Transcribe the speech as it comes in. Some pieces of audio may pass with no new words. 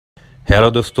Hello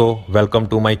दोस्तों, welcome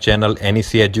to my channel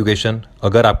NEC education.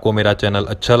 अगर आपको मेरा चैनल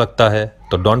अच्छा लगता है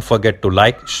तो don't forget to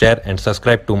like, share and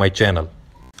subscribe to my channel.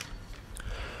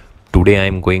 Today I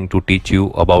am going to teach you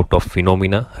about a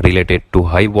phenomena related to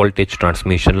high voltage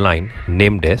transmission line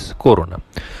named as corona.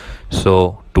 So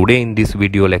today in this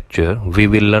video lecture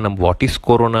we will learn what is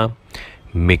corona,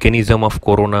 mechanism of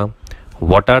corona,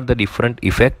 what are the different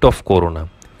effects of corona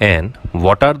and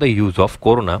what are the use of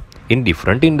corona in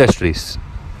different industries.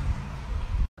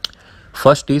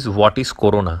 First is what is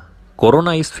corona.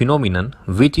 Corona is phenomenon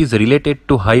which is related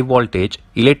to high voltage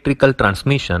electrical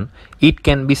transmission. It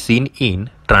can be seen in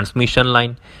transmission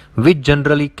line which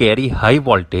generally carry high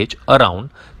voltage around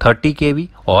 30 kV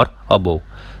or above.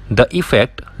 The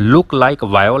effect look like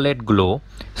violet glow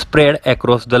spread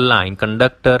across the line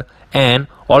conductor and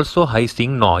also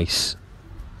hissing noise.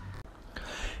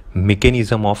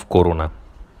 Mechanism of corona.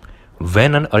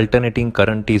 When an alternating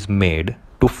current is made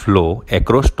to flow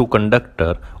across two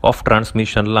conductor of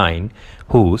transmission line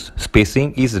whose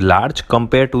spacing is large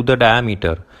compared to the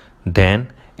diameter, then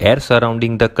air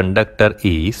surrounding the conductor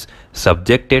is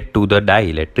subjected to the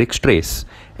dielectric stress.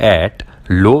 At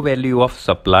low value of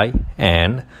supply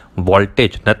and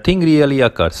voltage, nothing really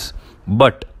occurs,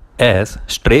 but as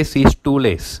stress is too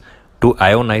less to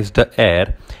ionize the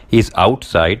air is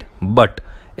outside, but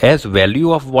as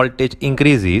value of voltage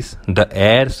increases, the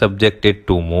air subjected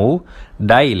to move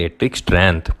dielectric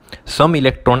strength. Some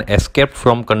electron escaped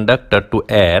from conductor to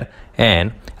air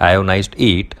and ionized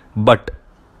it, but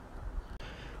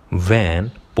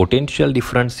when potential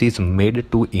difference is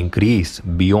made to increase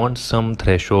beyond some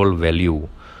threshold value.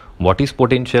 What is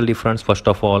potential difference? First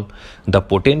of all, the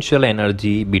potential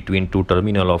energy between two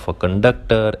terminals of a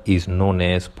conductor is known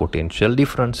as potential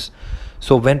difference.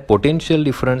 So when potential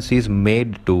difference is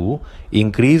made to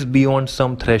increase beyond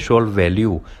some threshold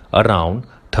value around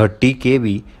 30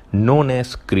 kV, known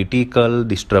as critical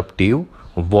disruptive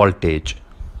voltage,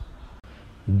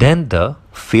 then the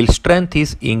field strength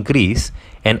is increased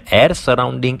and air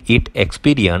surrounding it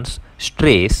experience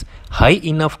stress high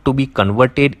enough to be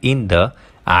converted in the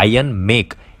ion,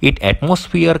 make it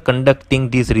atmosphere. Conducting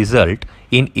this result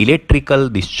in electrical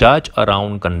discharge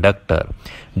around conductor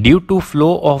due to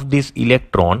flow of this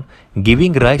electron,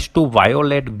 giving rise to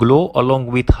violet glow along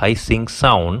with hissing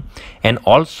sound, and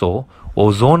also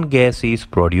ozone gas is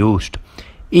produced.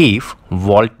 If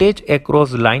voltage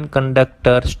across line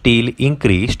conductor still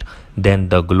increased, then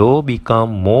the glow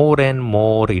become more and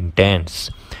more intense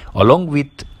along with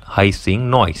hissing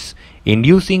noise,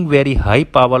 inducing very high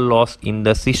power loss in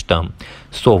the system.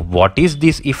 So what is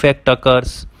this effect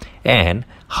occurs and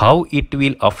how it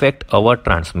will affect our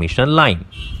transmission line?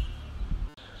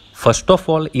 First of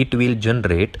all, it will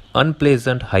generate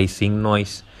unpleasant hissing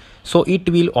noise. So it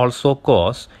will also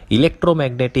cause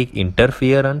electromagnetic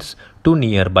interference to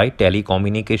nearby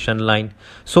telecommunication line.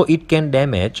 So it can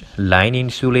damage line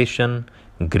insulation,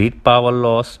 grid power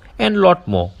loss and lot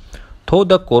more. Though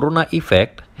the corona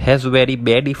effect has very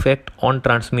bad effect on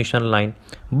transmission line,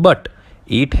 but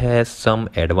it has some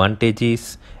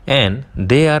advantages and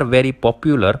they are very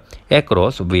popular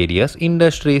across various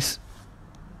industries.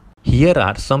 Here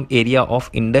are some area of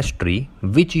industry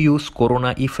which use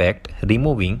corona effect,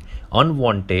 removing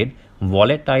unwanted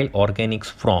volatile organics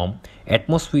from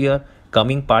atmosphere,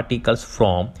 coming particles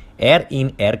from air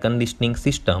in air conditioning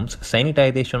systems,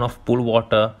 sanitization of pool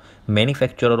water,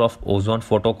 manufacturer of ozone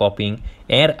photocopying,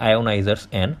 air ionizers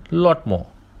and lot more.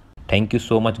 Thank you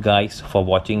so much guys for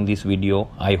watching this video.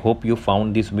 I hope you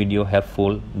found this video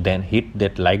helpful. Then hit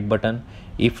that like button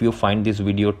if you find this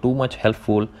video too much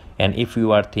helpful, and if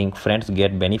you are think friends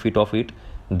get benefit of it,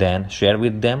 then share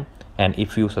with them, and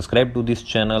if you subscribe to this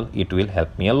channel it will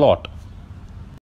help me a lot.